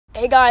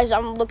Hey guys,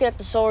 I'm looking at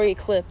the solar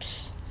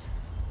eclipse.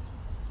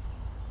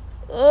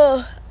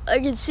 I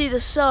can see the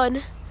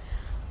sun.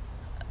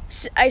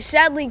 I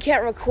sadly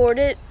can't record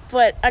it,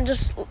 but I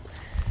don't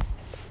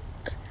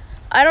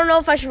know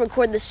if I should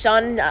record the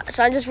sun,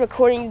 so I'm just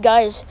recording you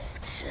guys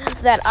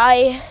that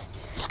I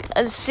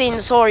have seen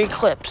the solar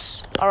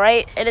eclipse,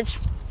 alright? And it's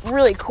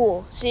really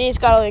cool. See, it's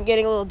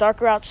getting a little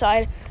darker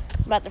outside.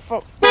 I'm at the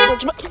front.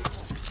 Don't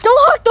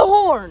honk the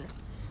horn!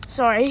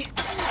 Sorry.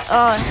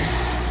 Alright,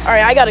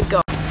 I gotta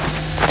go.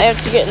 I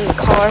have to get in the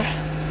car.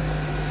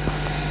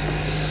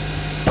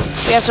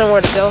 We have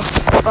somewhere to go.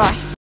 Bye.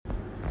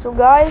 So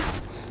guys,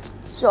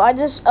 I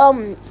just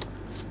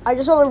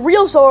saw the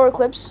real solar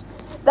eclipse.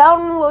 That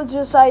one was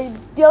just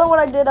the other one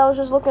I did, I was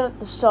just looking at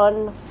the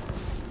sun,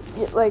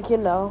 like, you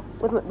know,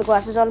 with the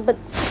glasses on. But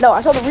no, I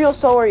saw the real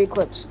solar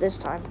eclipse this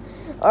time.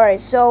 Alright,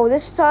 so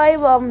this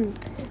time,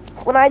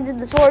 when I did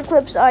the solar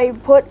eclipse, I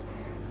put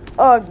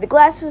the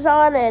glasses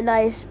on and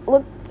I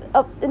looked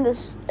up in the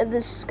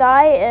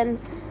sky, and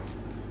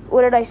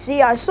what did I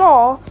see? I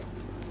saw,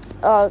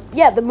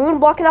 the moon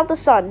blocking out the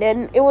sun,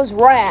 and it was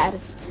rad.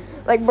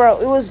 Like, bro,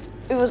 it was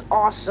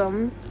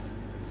awesome.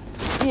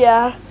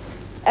 Yeah,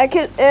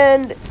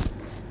 and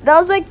that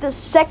was like the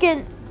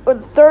second or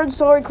the third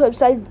solar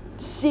eclipse I've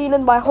seen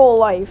in my whole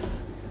life.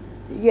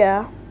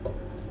 Yeah,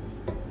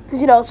 because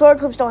you know, solar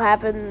eclipses don't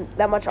happen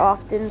that much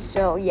often.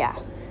 So yeah,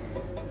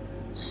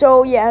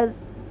 that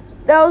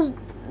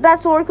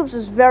solar eclipse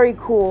is very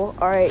cool.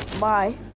 All right, bye.